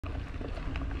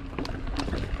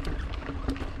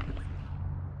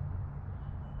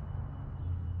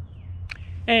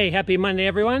Hey, happy Monday,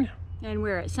 everyone. And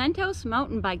we're at Santos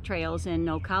Mountain Bike Trails in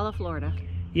Ocala, Florida.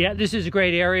 Yeah, this is a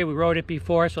great area. We rode it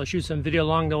before, so I'll shoot some video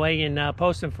along the way and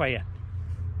post them for you.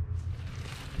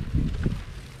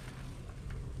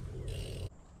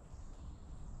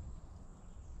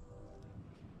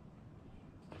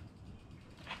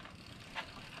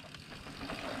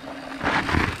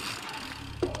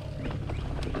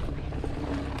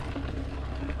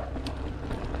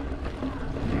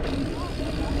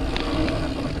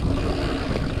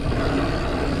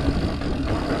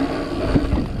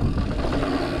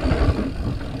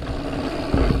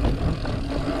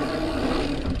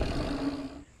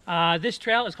 This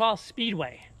trail is called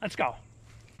Speedway. Let's go.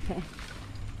 Okay.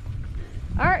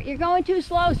 All right, you're going too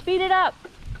slow. Speed it up.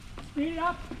 Speed it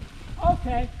up?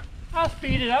 Okay, I'll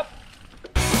speed it up.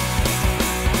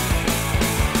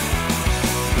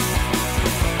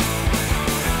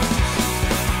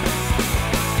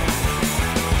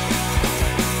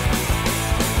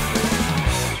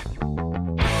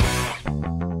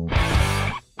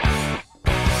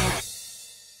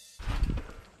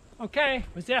 Okay,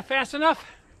 was that fast enough?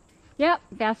 Yep,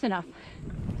 fast enough.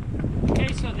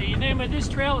 Okay, so the name of this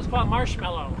trail is called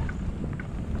Marshmallow.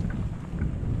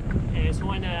 And it's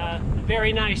one of the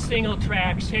very nice single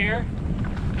tracks here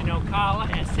in Ocala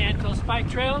at Santos Bike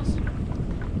Trails.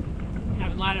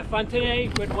 Having a lot of fun today,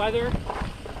 good weather.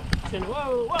 It's in,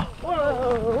 whoa,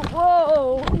 whoa, Whoa,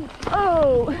 whoa,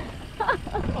 whoa.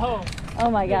 oh.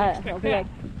 Oh my God. Okay.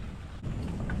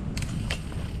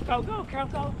 Go, go, Carol,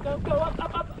 go,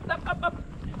 up.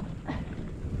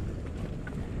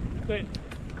 Good.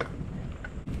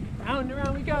 Round and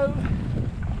around we go.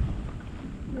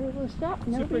 We'll stop.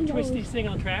 Super twisty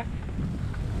single track.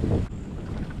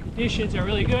 Conditions are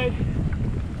really good.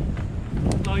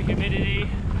 Low humidity,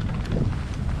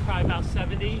 probably about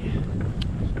 70.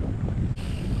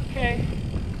 Okay,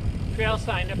 trail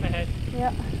sign up ahead.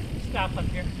 Yep. Stop up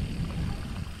here.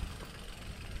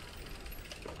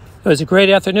 It was a great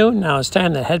afternoon. Now it's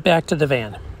time to head back to the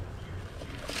van.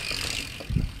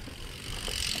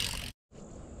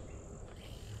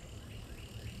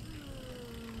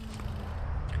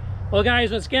 Well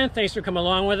guys, once again, thanks for coming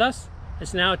along with us.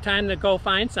 It's now time to go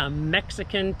find some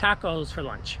Mexican tacos for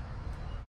lunch.